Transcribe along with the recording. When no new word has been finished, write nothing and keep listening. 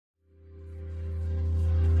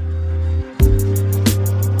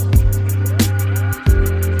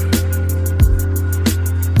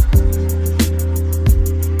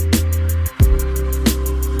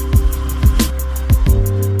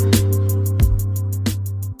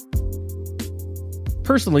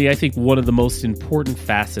Personally, I think one of the most important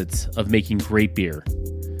facets of making great beer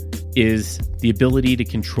is the ability to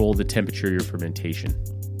control the temperature of your fermentation.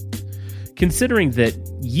 Considering that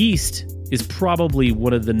yeast is probably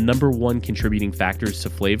one of the number one contributing factors to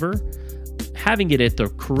flavor, having it at the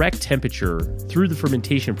correct temperature through the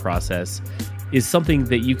fermentation process is something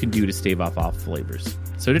that you can do to stave off flavors.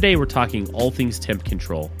 So today we're talking all things temp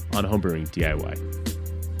control on Homebrewing DIY.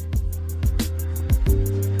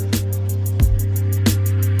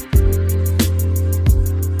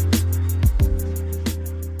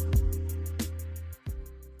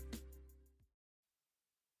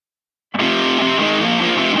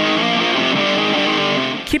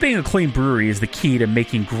 Keeping a clean brewery is the key to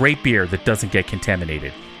making great beer that doesn't get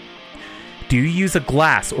contaminated. Do you use a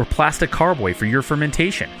glass or plastic carboy for your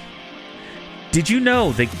fermentation? Did you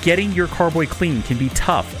know that getting your carboy clean can be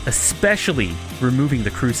tough, especially removing the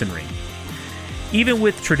crucian ring? Even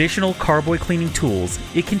with traditional carboy cleaning tools,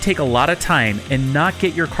 it can take a lot of time and not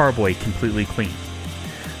get your carboy completely clean.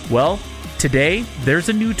 Well, today there's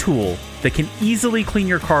a new tool that can easily clean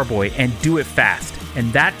your carboy and do it fast.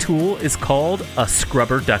 And that tool is called a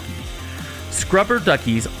Scrubber Ducky. Scrubber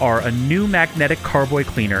Duckies are a new magnetic carboy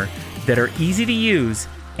cleaner that are easy to use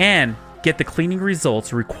and get the cleaning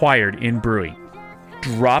results required in brewing.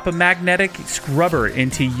 Drop a magnetic scrubber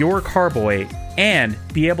into your carboy and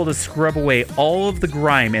be able to scrub away all of the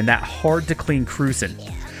grime and that hard to clean crucian.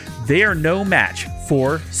 They are no match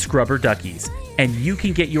for Scrubber Duckies, and you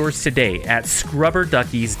can get yours today at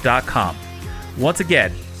scrubberduckies.com. Once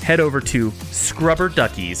again, head over to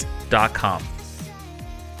scrubberduckies.com.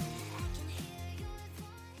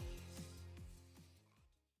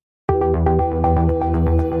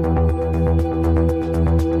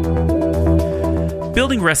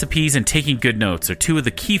 Building recipes and taking good notes are two of the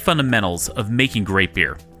key fundamentals of making great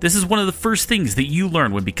beer. This is one of the first things that you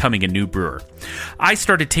learn when becoming a new brewer. I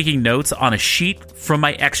started taking notes on a sheet from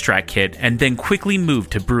my extract kit and then quickly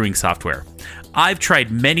moved to brewing software. I've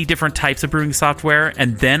tried many different types of brewing software,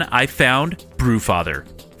 and then I found Brewfather.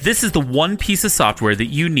 This is the one piece of software that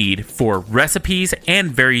you need for recipes and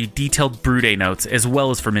very detailed brew day notes, as well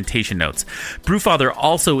as fermentation notes. Brewfather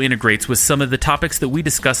also integrates with some of the topics that we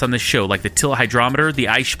discuss on the show, like the Till Hydrometer, the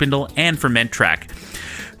Ice Spindle, and Ferment Track.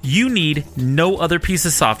 You need no other piece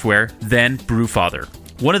of software than Brewfather.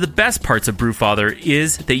 One of the best parts of Brewfather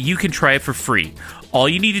is that you can try it for free. All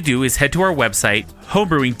you need to do is head to our website,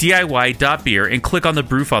 homebrewingdiy.beer, and click on the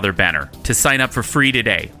Brewfather banner to sign up for free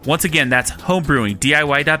today. Once again, that's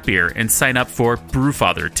homebrewingdiy.beer and sign up for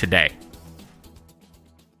Brewfather today.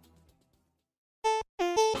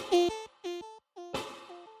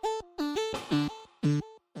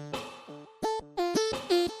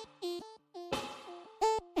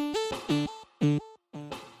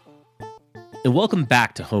 And welcome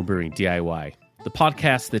back to Homebrewing DIY, the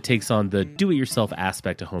podcast that takes on the do-it-yourself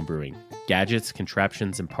aspect of homebrewing. Gadgets,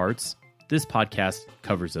 contraptions, and parts. This podcast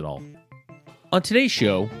covers it all. On today's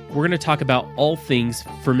show, we're going to talk about all things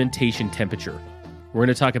fermentation temperature. We're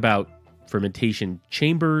going to talk about fermentation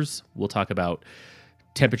chambers. We'll talk about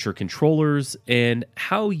temperature controllers and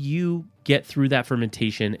how you get through that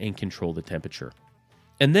fermentation and control the temperature.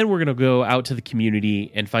 And then we're going to go out to the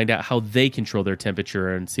community and find out how they control their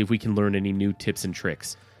temperature and see if we can learn any new tips and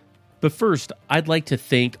tricks. But first, I'd like to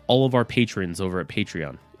thank all of our patrons over at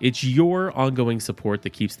Patreon. It's your ongoing support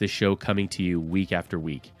that keeps this show coming to you week after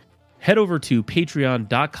week. Head over to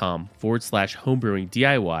patreon.com/homebrewing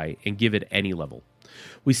DIY and give it any level.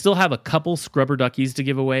 We still have a couple Scrubber Duckies to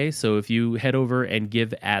give away, so if you head over and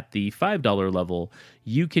give at the $5 level,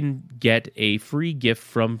 you can get a free gift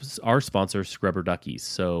from our sponsor, Scrubber Duckies.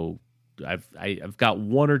 So I've got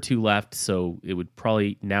one or two left, so it would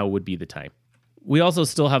probably now would be the time. We also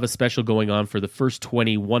still have a special going on for the first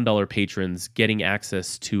 20 $1 patrons getting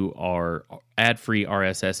access to our ad-free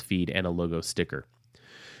RSS feed and a logo sticker.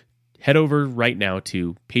 Head over right now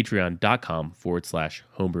to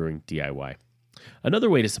patreon.com/homebrewing DIY. Another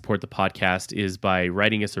way to support the podcast is by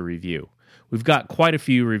writing us a review. We've got quite a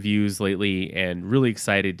few reviews lately and really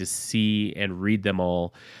excited to see and read them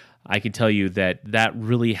all. I can tell you that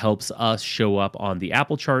really helps us show up on the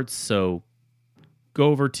Apple charts, so go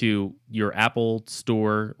over to your Apple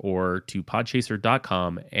store or to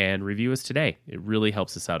podchaser.com and review us today. It really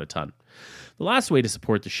helps us out a ton. The last way to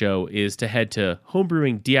support the show is to head to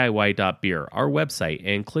homebrewingdiy.beer, our website,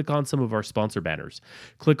 and click on some of our sponsor banners.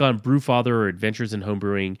 Click on Brewfather or Adventures in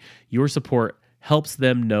Homebrewing. Your support helps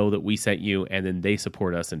them know that we sent you, and then they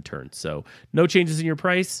support us in turn. So no changes in your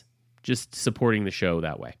price, just supporting the show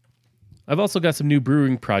that way. I've also got some new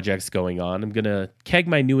brewing projects going on. I'm going to keg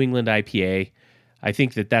my New England IPA. I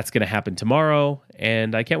think that that's going to happen tomorrow,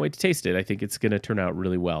 and I can't wait to taste it. I think it's going to turn out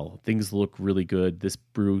really well. Things look really good. This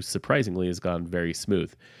brew, surprisingly, has gone very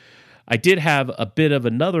smooth. I did have a bit of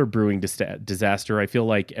another brewing disaster. I feel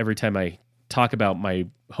like every time I talk about my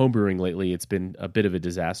home brewing lately, it's been a bit of a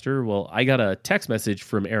disaster. Well, I got a text message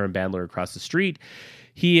from Aaron Bandler across the street.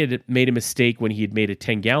 He had made a mistake when he had made a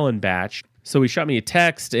 10-gallon batch. So he shot me a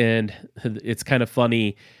text, and it's kind of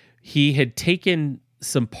funny. He had taken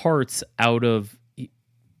some parts out of,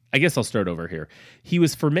 I guess I'll start over here. He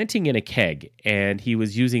was fermenting in a keg, and he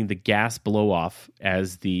was using the gas blow off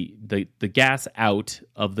as the gas out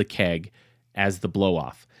of the keg as the blow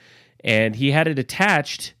off. And he had it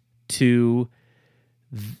attached to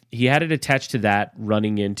that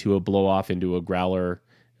running into a blow off into a growler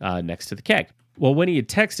next to the keg. Well, when he had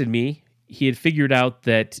texted me, he had figured out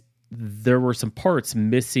that there were some parts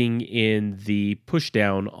missing in the push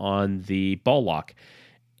down on the ball lock,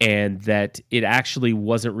 and that it actually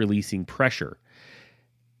wasn't releasing pressure.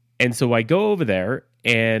 And so I go over there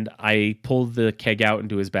and I pull the keg out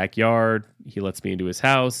into his backyard. He lets me into his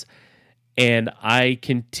house, and I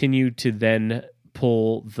continue to then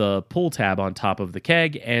pull the pull tab on top of the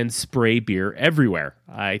keg and spray beer everywhere.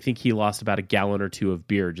 I think he lost about a gallon or two of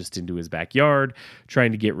beer just into his backyard,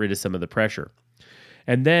 trying to get rid of some of the pressure.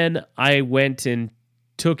 And then I went and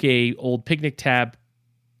took a old picnic tab,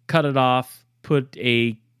 cut it off, put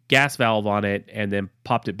a gas valve on it, and then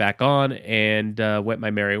popped it back on and went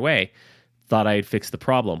my merry way. Thought I had fixed the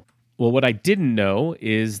problem. Well, what I didn't know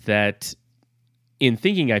is that in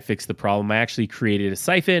thinking I fixed the problem, I actually created a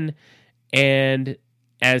siphon, and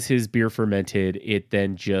as his beer fermented, it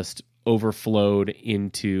then just overflowed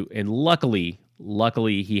into, and luckily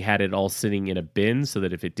he had it all sitting in a bin so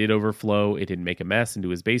that if it did overflow, it didn't make a mess into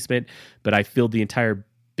his basement. But I filled the entire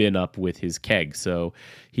bin up with his keg, so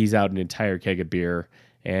he's out an entire keg of beer,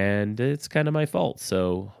 and it's kind of my fault.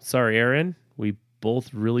 So sorry, Aaron. We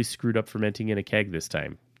both really screwed up fermenting in a keg this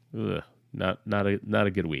time. Ugh, not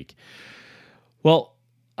a good week. Well,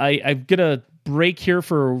 I'm gonna break here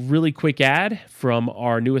for a really quick ad from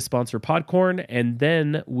our newest sponsor, Podcorn, and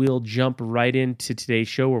then we'll jump right into today's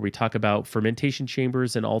show where we talk about fermentation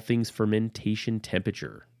chambers and all things fermentation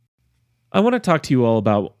temperature. I want to talk to you all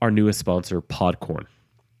about our newest sponsor, Podcorn.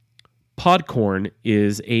 Podcorn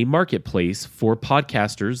is a marketplace for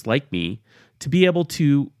podcasters like me to be able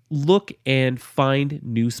to look and find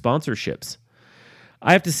new sponsorships.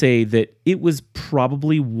 I have to say that it was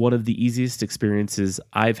probably one of the easiest experiences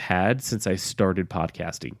I've had since I started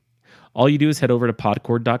podcasting. All you do is head over to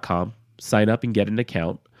podcorn.com, sign up and get an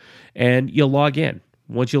account, and you'll log in.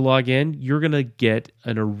 Once you log in, you're going to get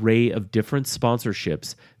an array of different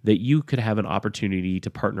sponsorships that you could have an opportunity to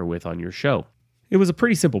partner with on your show. It was a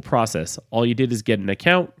pretty simple process. All you did is get an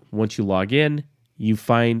account. Once you log in, you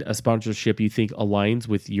find a sponsorship you think aligns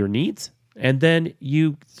with your needs, and then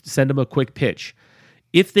you send them a quick pitch.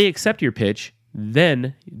 If they accept your pitch,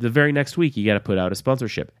 then the very next week, you got to put out a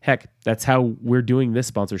sponsorship. Heck, that's how we're doing this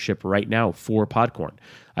sponsorship right now for Podcorn.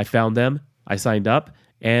 I found them, I signed up,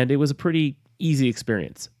 and it was a pretty easy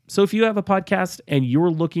experience. So if you have a podcast and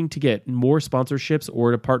you're looking to get more sponsorships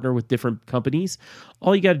or to partner with different companies,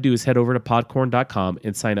 all you got to do is head over to podcorn.com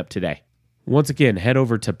and sign up today. Once again, head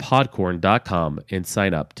over to podcorn.com and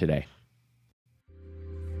sign up today.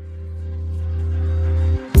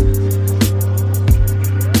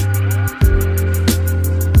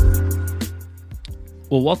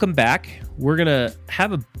 Well, welcome back. We're going to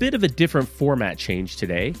have a bit of a different format change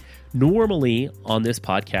today. Normally on this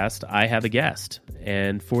podcast, I have a guest.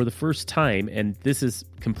 And for the first time, and this is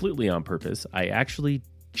completely on purpose, I actually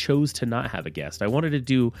chose to not have a guest. I wanted to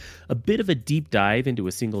do a bit of a deep dive into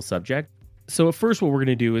a single subject. So at first, what we're going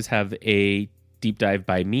to do is have a deep dive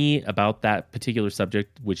by me about that particular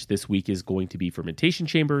subject, which this week is going to be fermentation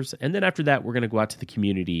chambers. And then after that, we're going to go out to the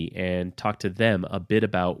community and talk to them a bit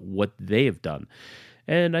about what they have done.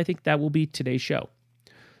 And I think that will be today's show.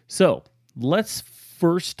 So let's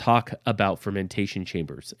first talk about fermentation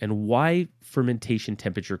chambers and why fermentation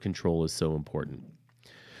temperature control is so important.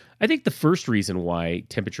 I think the first reason why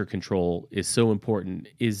temperature control is so important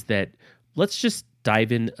is that let's just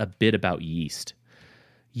dive in a bit about yeast.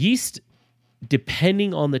 Yeast,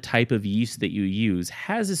 depending on the type of yeast that you use,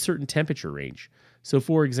 has a certain temperature range. So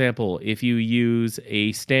for example, if you use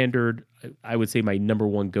a standard, I would say my number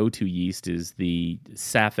one go-to yeast is the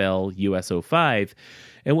SAFL US-05.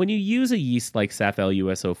 And when you use a yeast like SAFL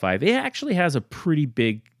US-05, it actually has a pretty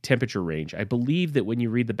big temperature range. I believe that when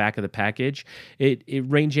you read the back of the package, it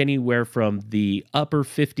range anywhere from the upper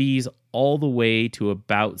 50s all the way to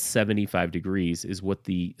about 75 degrees is what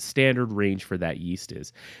the standard range for that yeast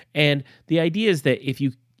is. And the idea is that if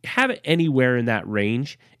you have it anywhere in that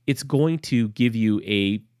range, it's going to give you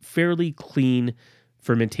a fairly clean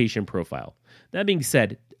fermentation profile. That being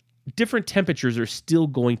said, different temperatures are still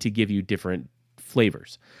going to give you different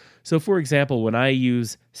flavors. So for example, when I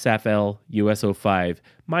use SAFL US-05,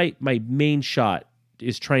 my main shot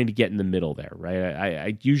is trying to get in the middle there, right?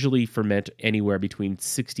 I usually ferment anywhere between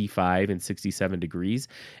 65 and 67 degrees.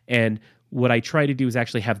 And what I try to do is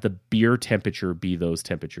actually have the beer temperature be those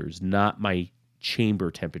temperatures, not my chamber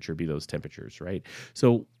temperature be those temperatures, right?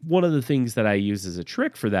 So one of the things that I use as a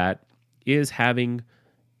trick for that is having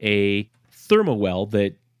a thermowell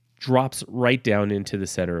that drops right down into the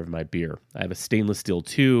center of my beer. I have a stainless steel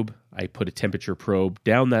tube. I put a temperature probe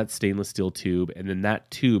down that stainless steel tube, and then that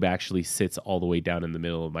tube actually sits all the way down in the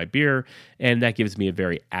middle of my beer, and that gives me a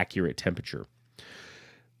very accurate temperature.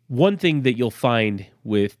 One thing that you'll find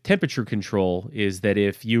with temperature control is that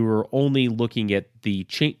if you are only looking at the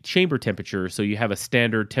chamber temperature, so you have a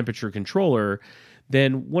standard temperature controller,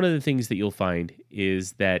 then one of the things that you'll find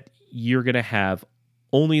is that you're going to have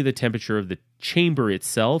only the temperature of the chamber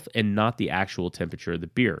itself and not the actual temperature of the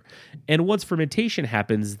beer. And once fermentation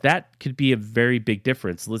happens, that could be a very big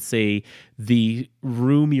difference. Let's say the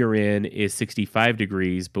room you're in is 65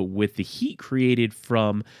 degrees, but with the heat created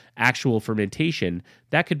from actual fermentation,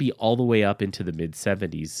 that could be all the way up into the mid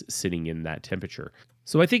 70s sitting in that temperature.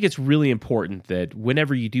 So I think it's really important that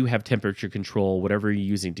whenever you do have temperature control, whatever you're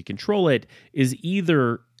using to control it is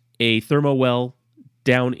either a thermowell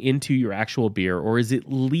down into your actual beer, or is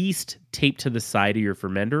at least taped to the side of your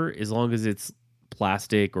fermenter, as long as it's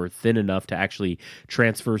plastic or thin enough to actually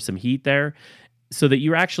transfer some heat there, so that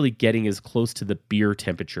you're actually getting as close to the beer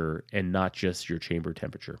temperature and not just your chamber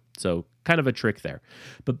temperature. So kind of a trick there.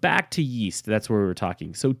 But back to yeast, that's where we were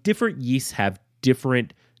talking. So different yeasts have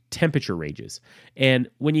different temperature ranges. And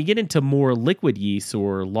when you get into more liquid yeast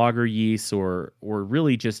or lager yeast or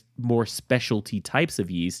really just more specialty types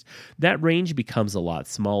of yeast, that range becomes a lot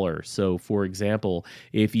smaller. So for example,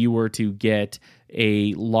 if you were to get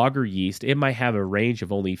a lager yeast, it might have a range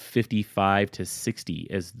of only 55 to 60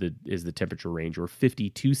 as the temperature range, or 50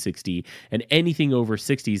 to 60, and anything over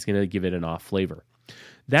 60 is going to give it an off flavor.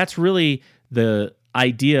 That's really the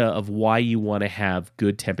idea of why you want to have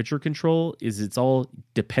good temperature control. Is it's all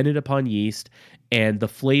dependent upon yeast and the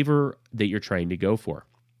flavor that you're trying to go for.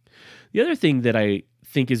 The other thing that I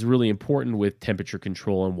think is really important with temperature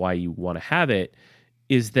control and why you want to have it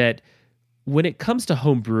is that when it comes to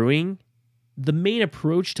home brewing, the main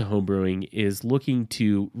approach to home brewing is looking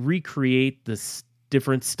to recreate the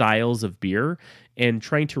different styles of beer and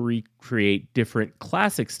trying to recreate different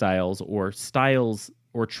classic styles or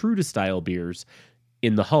true to style beers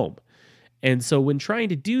in the home. And so when trying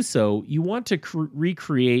to do so, you want to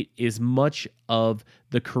recreate as much of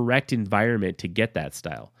the correct environment to get that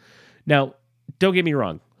style. Now, don't get me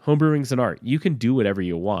wrong, homebrewing's an art. You can do whatever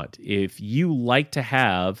you want. If you like to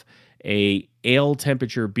have a ale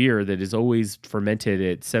temperature beer that is always fermented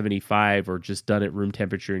at 75 or just done at room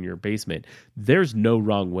temperature in your basement, there's no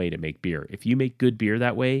wrong way to make beer. If you make good beer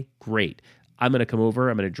that way, great. I'm going to come over,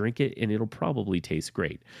 I'm going to drink it, and it'll probably taste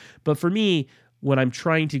great. But for me, when I'm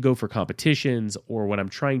trying to go for competitions or when I'm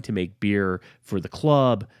trying to make beer for the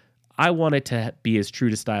club, I want it to be as true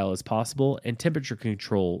to style as possible, and temperature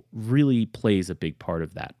control really plays a big part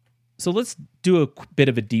of that. So let's do a bit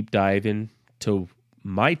of a deep dive into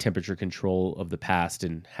my temperature control of the past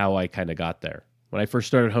and how I kind of got there. When I first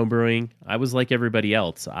started homebrewing, I was like everybody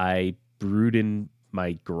else. I brewed in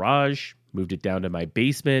my garage, moved it down to my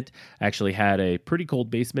basement. I actually had a pretty cold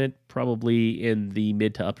basement, probably in the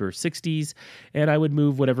mid to upper 60s, and I would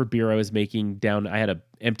move whatever beer I was making down. I had an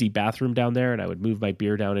empty bathroom down there, and I would move my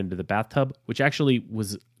beer down into the bathtub, which actually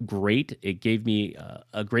was great. It gave me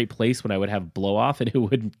a great place when I would have blow off and it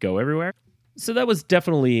wouldn't go everywhere. So that was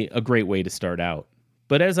definitely a great way to start out.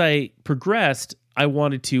 But as I progressed, I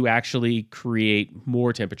wanted to actually create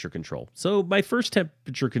more temperature control. So my first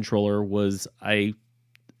temperature controller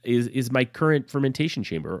is my current fermentation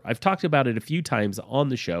chamber. I've talked about it a few times on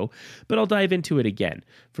the show, but I'll dive into it again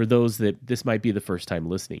for those that this might be the first time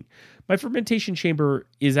listening. My fermentation chamber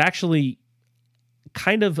is actually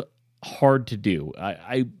kind of hard to do.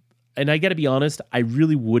 I got to be honest, I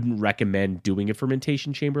really wouldn't recommend doing a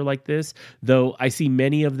fermentation chamber like this, though I see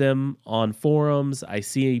many of them on forums. I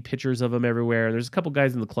see pictures of them everywhere. There's a couple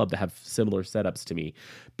guys in the club that have similar setups to me.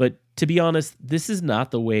 But to be honest, this is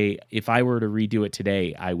not the way, if I were to redo it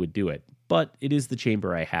today, I would do it. But it is the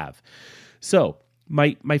chamber I have. So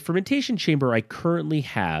my fermentation chamber I currently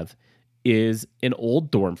have is an old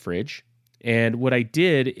dorm fridge. And what I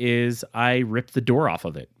did is I ripped the door off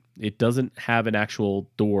of it. It doesn't have an actual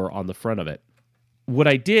door on the front of it. what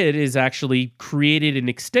I did is actually created an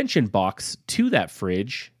extension box to that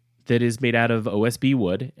fridge that is made out of OSB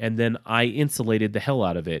wood, and then I insulated the hell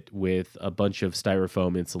out of it with a bunch of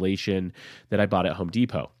styrofoam insulation that I bought at Home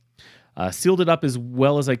Depot. Sealed it up as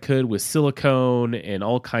well as I could with silicone and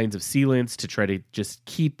all kinds of sealants to try to just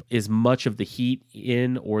keep as much of the heat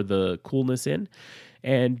in or the coolness in,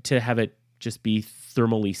 and to have it just be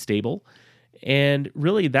thermally stable. And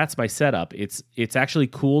really, that's my setup. It's actually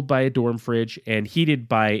cooled by a dorm fridge and heated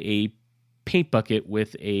by a paint bucket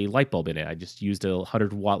with a light bulb in it. I just used a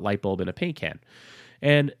 100-watt light bulb in a paint can.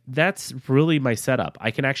 And that's really my setup.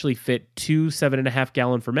 I can actually fit 2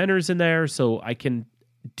 7.5-gallon fermenters in there, so I can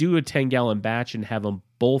do a 10-gallon batch and have them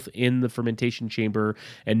both in the fermentation chamber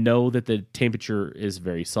and know that the temperature is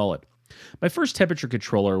very solid. My first temperature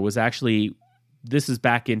controller was actually, this is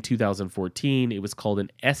back in 2014. It was called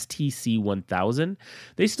an STC 1000.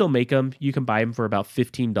 They still make them. You can buy them for about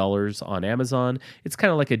 $15 on Amazon. It's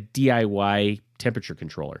kind of like a DIY temperature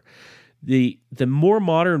controller. The more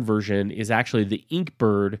modern version is actually the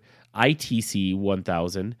Inkbird ITC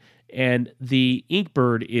 1000, and the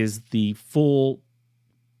Inkbird is the full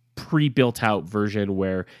pre-built out version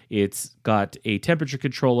where it's got a temperature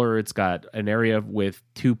controller, it's got an area with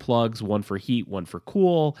 2 plugs, one for heat, one for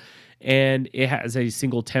cool, and it has a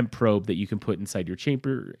single temp probe that you can put inside your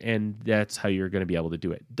chamber, and that's how you're going to be able to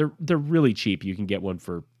do it. They're really cheap. You can get one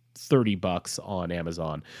for $30 on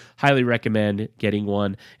Amazon. Highly recommend getting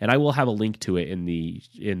one, and I will have a link to it in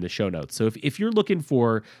the show notes. So if you're looking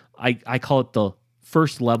for, I call it the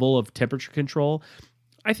first level of temperature control,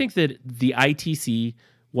 I think that the ITC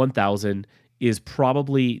 1000 is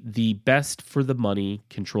probably the best for the money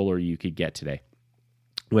controller you could get today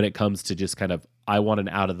when it comes to just kind of, I want an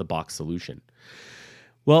out-of-the-box solution.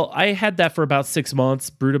 Well, I had that for about 6 months,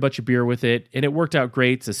 brewed a bunch of beer with it, and it worked out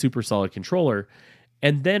great. It's a super solid controller.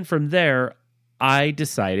 And then from there, I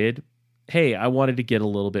decided, hey, I wanted to get a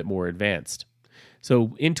little bit more advanced.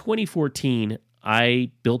 So in 2014,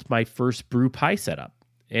 I built my first brew pie setup.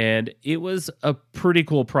 And it was a pretty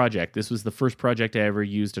cool project. This was the first project I ever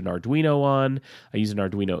used an Arduino on. I used an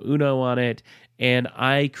Arduino Uno on it. And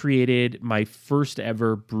I created my first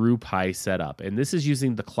ever brew pie setup. And this is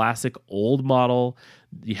using the classic old model.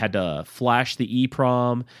 You had to flash the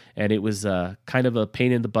EEPROM, and it was kind of a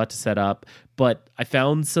pain in the butt to set up. But I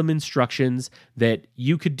found some instructions that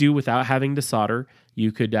you could do without having to solder.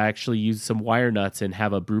 You could actually use some wire nuts and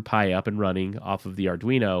have a brew pie up and running off of the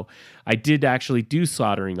Arduino. I did actually do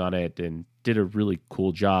soldering on it and did a really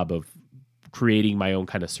cool job of creating my own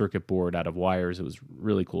kind of circuit board out of wires. It was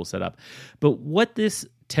really cool setup. But what this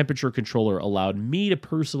temperature controller allowed me to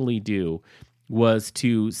personally do was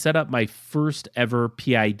to set up my first ever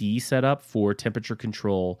PID setup for temperature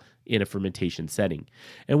control in a fermentation setting.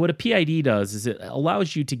 And what a PID does is it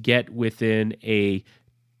allows you to get within a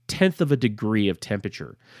 1/10 of a degree of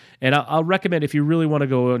temperature. And I'll recommend, if you really want to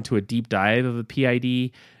go into a deep dive of a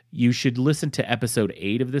PID, you should listen to episode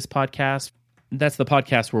 8 of this podcast. That's the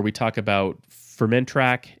podcast where we talk about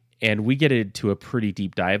Fermentrack, and we get into a pretty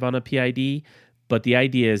deep dive on a PID. But the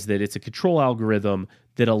idea is that it's a control algorithm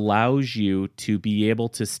that allows you to be able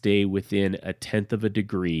to stay within a 1/10 of a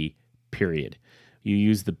degree, period. You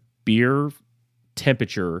use the beer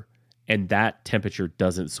temperature, and that temperature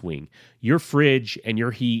doesn't swing. Your fridge and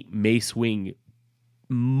your heat may swing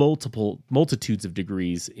multitudes of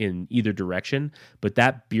degrees in either direction, but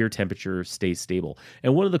that beer temperature stays stable.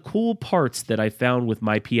 And one of the cool parts that I found with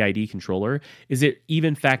my PID controller is it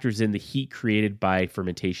even factors in the heat created by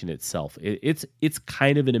fermentation itself. It's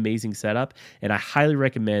kind of an amazing setup, and I highly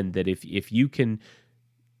recommend that if you can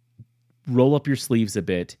roll up your sleeves a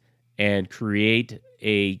bit and create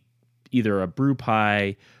either a brew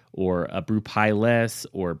pie or a brew pie less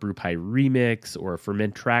or a brew pie remix or a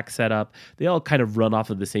Fermentrack setup. They all kind of run off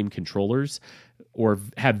of the same controllers or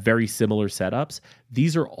have very similar setups.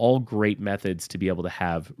 These are all great methods to be able to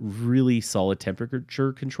have really solid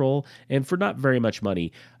temperature control. And for not very much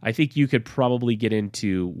money, I think you could probably get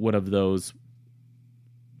into one of those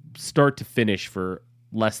start to finish for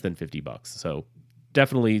less than $50. So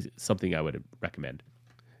definitely something I would recommend.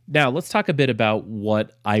 Now, let's talk a bit about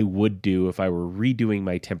what I would do if I were redoing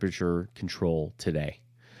my temperature control today.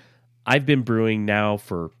 I've been brewing now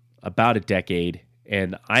for about a decade,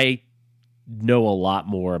 and I know a lot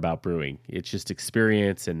more about brewing. It's just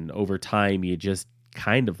experience, and over time, you just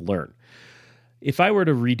kind of learn. If I were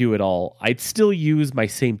to redo it all, I'd still use my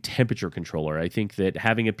same temperature controller. I think that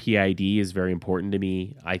having a PID is very important to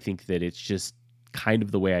me. I think that it's just kind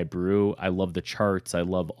of the way I brew. I love the charts. I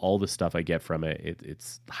love all the stuff I get from it.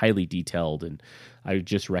 It's highly detailed, and I would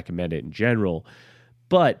just recommend it in general.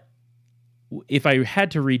 But if I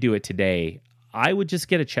had to redo it today, I would just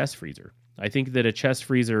get a chest freezer. I think that a chest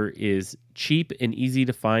freezer is cheap and easy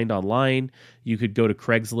to find online. You could go to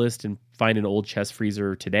Craigslist and find an old chest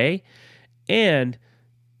freezer today. And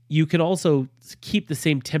you can also keep the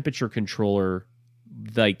same temperature controller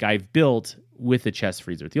like I've built with a chest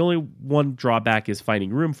freezer. The only one drawback is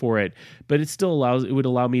finding room for it, but it would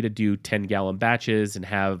allow me to do 10-gallon batches and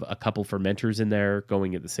have a couple fermenters in there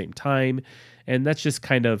going at the same time. And that's just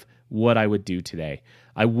kind of what I would do today.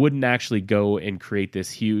 I wouldn't actually go and create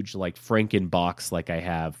this huge like Franken box like I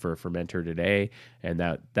have for a fermenter today. And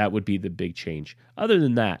that would be the big change. Other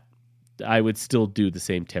than that, I would still do the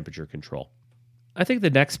same temperature control. I think the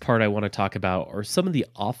next part I want to talk about are some of the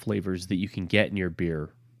off flavors that you can get in your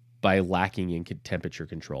beer by lacking in temperature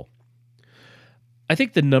control. I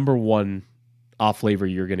think the number one off flavor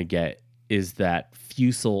you're going to get is that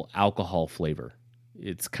fusel alcohol flavor.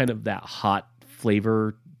 It's kind of that hot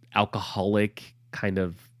flavor, alcoholic kind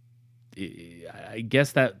of. I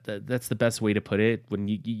guess that's the best way to put it. When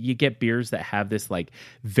you get beers that have this like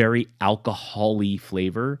very alcohol-y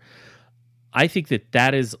flavor, I think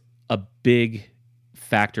that is a big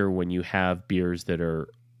factor when you have beers that are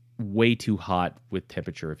way too hot with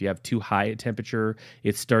temperature. If you have too high a temperature,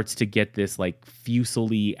 it starts to get this like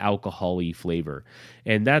fusel-y, alcohol-y flavor.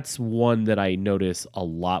 And that's one that I notice a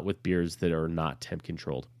lot with beers that are not temp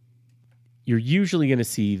controlled. You're usually going to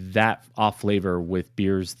see that off flavor with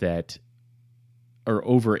beers that are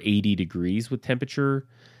over 80 degrees with temperature,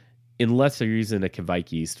 unless they're using a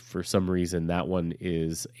Kveikis. For some reason, that one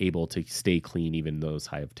is able to stay clean even those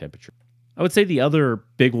high of temperature. I would say the other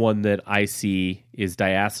big one that I see is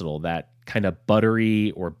diacetyl, that kind of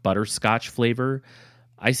buttery or butterscotch flavor.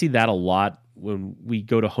 I see that a lot when we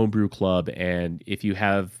go to Homebrew Club, and if you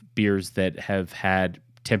have beers that have had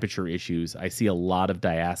temperature issues, I see a lot of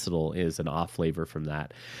diacetyl is an off flavor from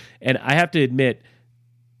that. And I have to admit,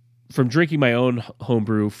 from drinking my own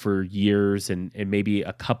homebrew for years and maybe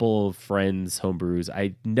a couple of friends' homebrews,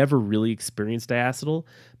 I never really experienced diacetyl.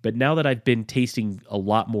 But now that I've been tasting a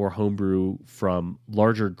lot more homebrew from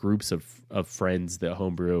larger groups of friends that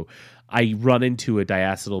homebrew, I run into a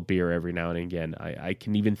diacetyl beer every now and again. I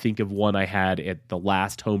can even think of one I had at the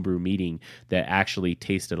last homebrew meeting that actually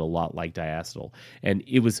tasted a lot like diacetyl. And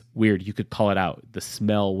it was weird. You could call it out. The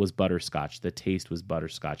smell was butterscotch. The taste was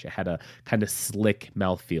butterscotch. It had a kind of slick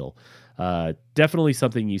mouthfeel. Definitely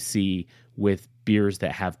something you see with beers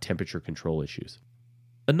that have temperature control issues.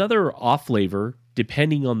 Another off flavor,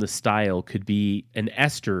 depending on the style, could be an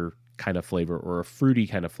ester kind of flavor or a fruity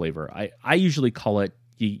kind of flavor. I usually call it,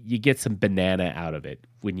 you get some banana out of it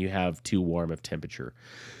when you have too warm of temperature.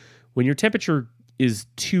 When your temperature is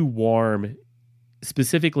too warm,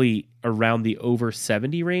 specifically around the over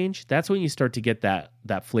 70 range, that's when you start to get that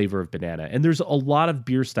flavor of banana. And there's a lot of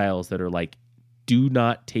beer styles that are like, do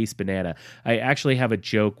not taste banana. I actually have a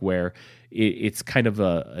joke where it's kind of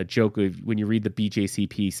a joke of when you read the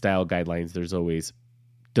BJCP style guidelines, there's always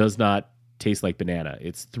does not taste like banana.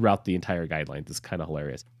 It's throughout the entire guidelines. It's kind of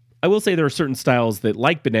hilarious. I will say there are certain styles that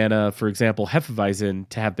like banana. For example, Hefeweizen,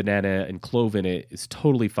 to have banana and clove in it is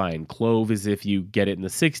totally fine. Clove is if you get it in the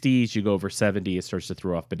 60s, you go over 70, it starts to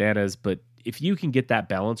throw off bananas. But if you can get that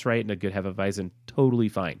balance right in a good Hefeweizen, totally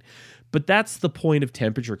fine. But that's the point of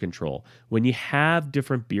temperature control. When you have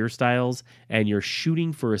different beer styles and you're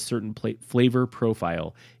shooting for a certain flavor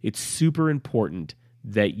profile, it's super important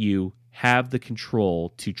that you have the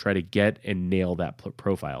control to try to get and nail that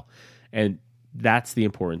profile. And that's the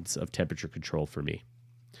importance of temperature control for me.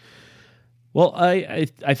 Well, I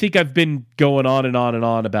think I've been going on and on and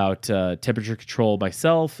on about temperature control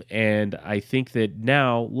myself, and I think that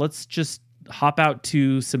now let's just hop out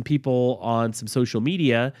to some people on some social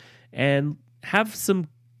media and have some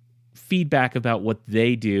feedback about what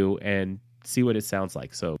they do and see what it sounds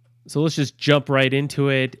like. So let's just jump right into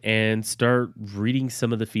it and start reading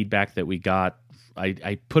some of the feedback that we got.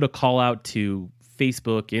 I put a call out to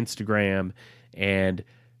Facebook, Instagram, and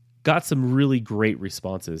got some really great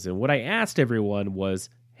responses. And what I asked everyone was,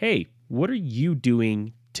 hey, what are you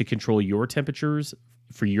doing to control your temperatures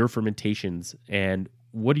for your fermentations, and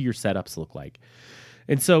what do your setups look like?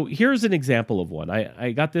 And so here's an example of one.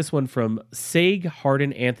 I got this one from Sag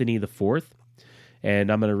Harden Anthony IV,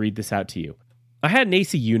 and I'm going to read this out to you. I had an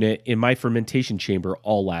AC unit in my fermentation chamber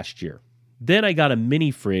all last year. Then I got a mini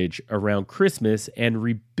fridge around Christmas and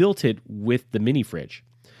rebuilt it with the mini fridge.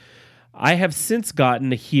 I have since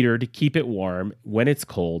gotten a heater to keep it warm when it's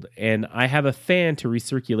cold, and I have a fan to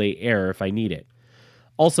recirculate air if I need it.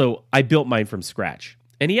 Also, I built mine from scratch.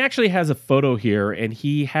 And he actually has a photo here, and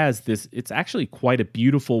he has this, it's actually quite a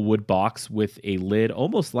beautiful wood box with a lid,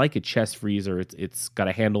 almost like a chest freezer. It's got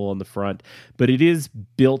a handle on the front, but it is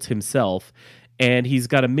built himself. And he's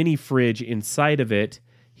got a mini fridge inside of it.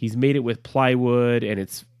 He's made it with plywood and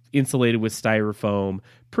it's insulated with styrofoam.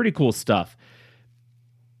 Pretty cool stuff.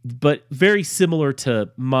 But very similar to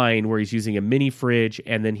mine, where he's using a mini fridge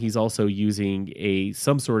and then he's also using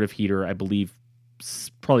some sort of heater, I believe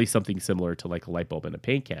probably something similar to like a light bulb in a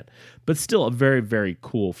paint can, but still a very, very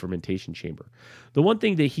cool fermentation chamber. The one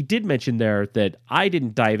thing that he did mention there that I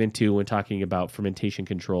didn't dive into when talking about fermentation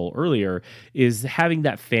control earlier is having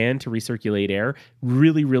that fan to recirculate air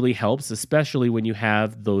really, really helps, especially when you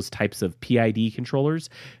have those types of PID controllers.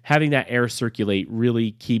 Having that air circulate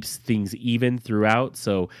really keeps things even throughout.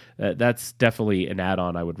 So that's definitely an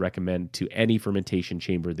add-on I would recommend to any fermentation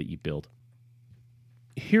chamber that you build.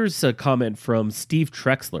 Here's a comment from Steve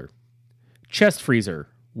Trexler. Chest freezer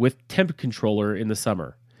with temp controller in the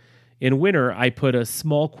summer. In winter, I put a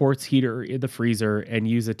small quartz heater in the freezer and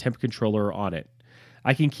use a temp controller on it.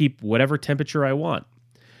 I can keep whatever temperature I want.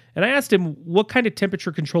 And I asked him, what kind of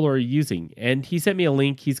temperature controller are you using? And he sent me a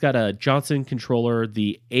link. He's got a Johnson controller,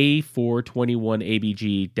 the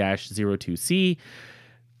A421ABG-02C.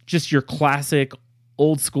 Just your classic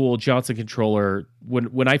old school Johnson controller.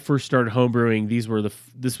 When I first started homebrewing,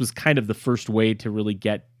 this was kind of the first way to really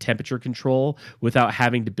get temperature control without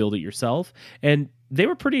having to build it yourself. And they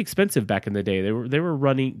were pretty expensive back in the day. They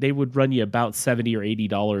would run you about $70 or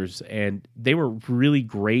 $80, and they were really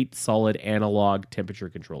great, solid analog temperature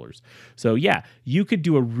controllers. So yeah, you could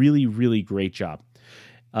do a really, really great job.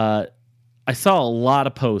 I saw a lot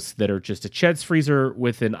of posts that are just a chest freezer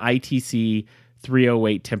with an ITC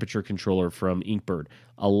 308 temperature controller from Inkbird.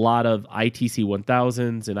 A lot of ITC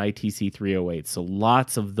 1000s and ITC 308s. So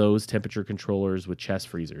lots of those temperature controllers with chest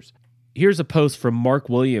freezers. Here's a post from Mark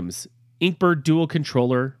Williams. Inkbird dual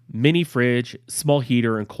controller, mini fridge, small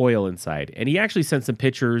heater, and coil inside. And he actually sent some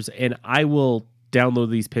pictures, and I will download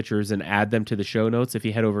these pictures and add them to the show notes. If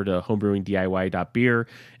you head over to homebrewingdiy.beer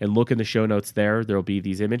and look in the show notes there will be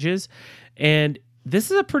these images. And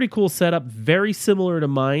this is a pretty cool setup, very similar to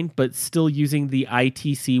mine, but still using the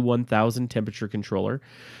ITC 1000 temperature controller.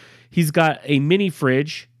 He's got a mini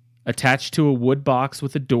fridge attached to a wood box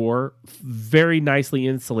with a door, very nicely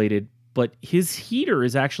insulated, but his heater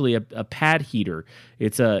is actually a pad heater.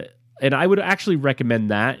 And I would actually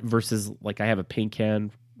recommend that versus like I have a paint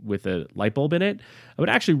can with a light bulb in it. I would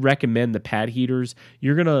actually recommend the pad heaters.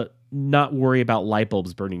 You're going to not worry about light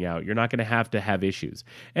bulbs burning out. You're not going to have issues.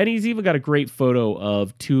 And he's even got a great photo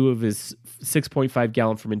of 2 of his 6.5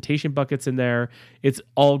 gallon fermentation buckets in there. It's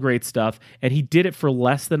all great stuff. And he did it for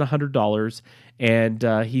less than $100.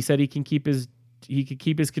 And he said he could keep his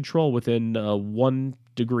control within 1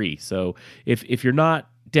 degree. So if you're not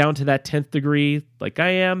down to that 10th degree like I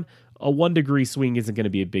am, a 1 degree swing isn't going to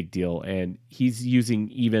be a big deal. And he's using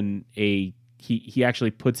even he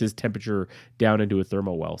actually puts his temperature down into a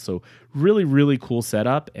thermal well. So really, really cool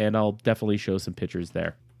setup, and I'll definitely show some pictures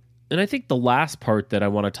there. And I think the last part that I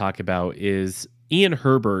want to talk about is Ian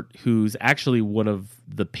Herbert, who's actually one of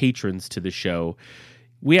the patrons to the show.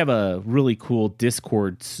 We have a really cool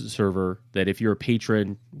Discord server that if you're a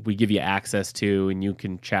patron, we give you access to, and you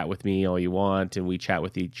can chat with me all you want, and we chat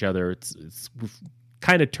with each other. It's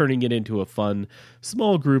kind of turning it into a fun,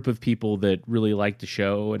 small group of people that really like the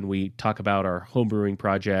show, and we talk about our homebrewing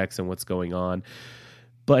projects and what's going on.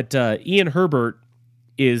 But Ian Herbert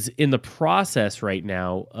is in the process right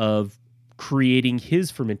now of creating his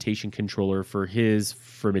fermentation controller for his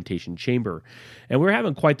fermentation chamber. And we're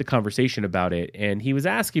having quite the conversation about it. And he was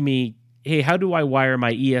asking me, hey, how do I wire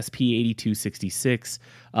my ESP8266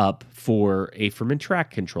 up for a Fermentrack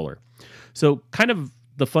controller? So kind of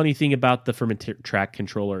the funny thing about the Fermentrack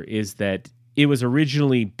controller is that it was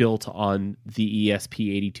originally built on the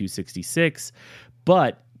ESP8266,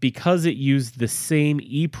 but because it used the same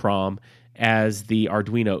EEPROM as the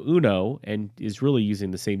Arduino Uno and is really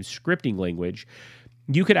using the same scripting language,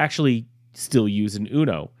 you could actually still use an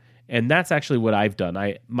Uno. And that's actually what I've done.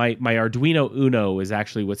 My Arduino Uno is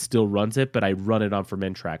actually what still runs it, but I run it on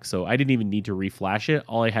Fermentrack. So I didn't even need to reflash it.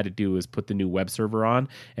 All I had to do was put the new web server on,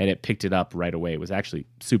 and it picked it up right away. It was actually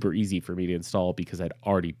super easy for me to install because I'd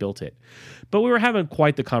already built it. But we were having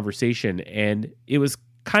quite the conversation, and it was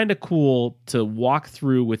kind of cool to walk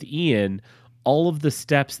through with Ian all of the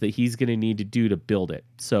steps that he's going to need to do to build it.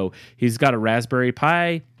 So he's got a Raspberry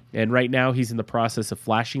Pi, and right now he's in the process of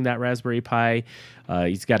flashing that Raspberry Pi.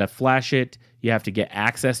 He's got to flash it. You have to get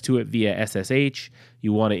access to it via SSH.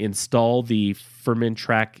 You want to install the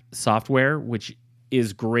Fermentrack software, which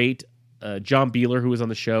is great. John Beeler, who was on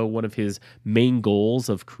the show, one of his main goals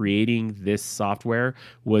of creating this software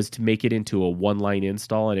was to make it into a one-line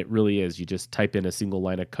install, and it really is. You just type in a single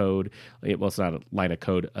line of code. Well, it's not a line of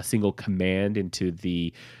code, a single command into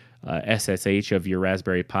the SSH of your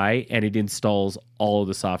Raspberry Pi, and it installs all of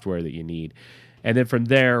the software that you need. And then from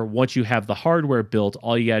there, once you have the hardware built,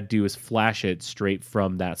 all you got to do is flash it straight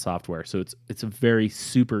from that software. So it's a very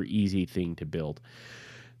super easy thing to build.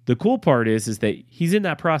 The cool part is that he's in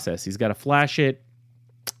that process. He's got to flash it.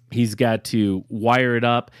 He's got to wire it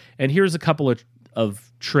up. And here's a couple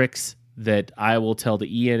of tricks that I will tell to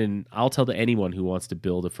Ian, and I'll tell to anyone who wants to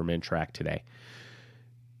build a Fermentrack today.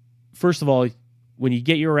 First of all, when you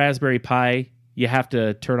get your Raspberry Pi, you have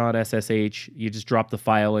to turn on SSH. You just drop the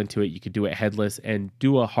file into it. You could do it headless and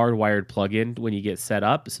do a hardwired plugin when you get set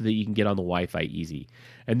up so that you can get on the Wi-Fi easy.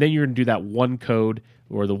 And then you're going to do that one code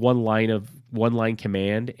or the one line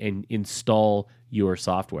command and install your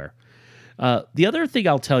software. The other thing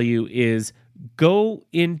I'll tell you is go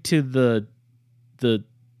into the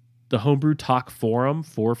Homebrew Talk forum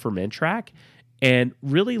for Fermentrack and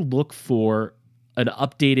really look for an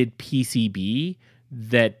updated PCB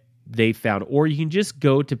that they found, or you can just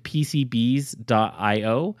go to PCBs.io.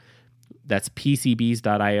 That's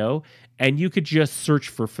PCBs.io, and you could just search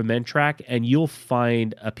for Fermentrack, and you'll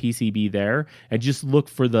find a PCB there, and just look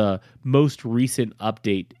for the most recent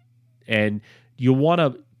update, and you'll want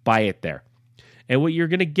to buy it there. And what you're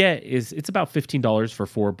going to get is it's about $15 for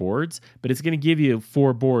 4 boards, but it's going to give you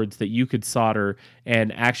 4 boards that you could solder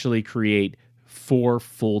and actually create 4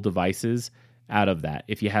 full devices out of that.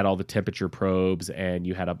 If you had all the temperature probes and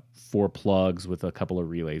you had 4 plugs with a couple of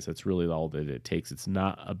relays, that's really all that it takes. It's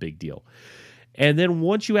not a big deal. And then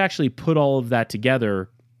once you actually put all of that together,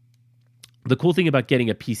 the cool thing about getting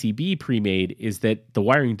a PCB pre-made is that the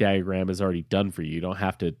wiring diagram is already done for you. You don't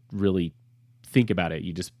have to really think about it.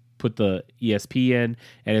 You just put the ESP in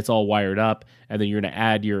and it's all wired up, and then you're going to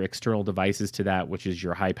add your external devices to that, which is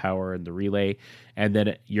your high power and the relay, and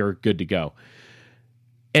then you're good to go.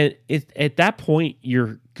 And at that point,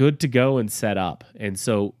 you're good to go and set up. And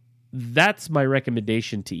so that's my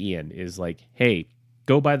recommendation to Ian is like, hey,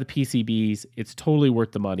 go buy the PCBs. It's totally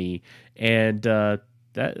worth the money. And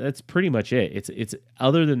that's pretty much it. It's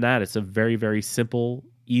other than that, it's a very, very simple,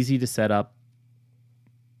 easy to set up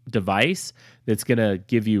device that's going to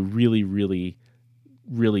give you really, really,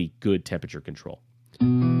 really good temperature control.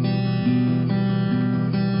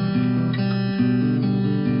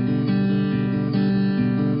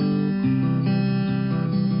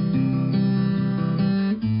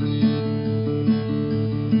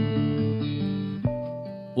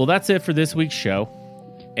 Well, that's it for this week's show.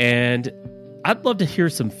 And I'd love to hear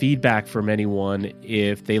some feedback from anyone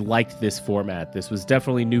if they liked this format. This was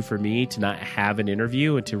definitely new for me to not have an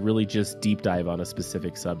interview and to really just deep dive on a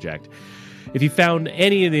specific subject. If you found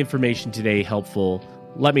any of the information today helpful,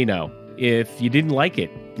 let me know. If you didn't like it,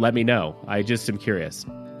 let me know. I just am curious.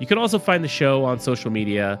 You can also find the show on social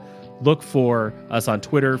media. Look for us on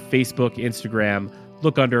Twitter, Facebook, Instagram.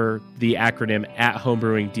 Look under the acronym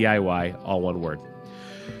 @HomebrewingDIY, all one word.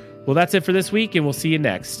 Well, that's it for this week, and we'll see you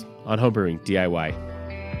next on Homebrewing DIY.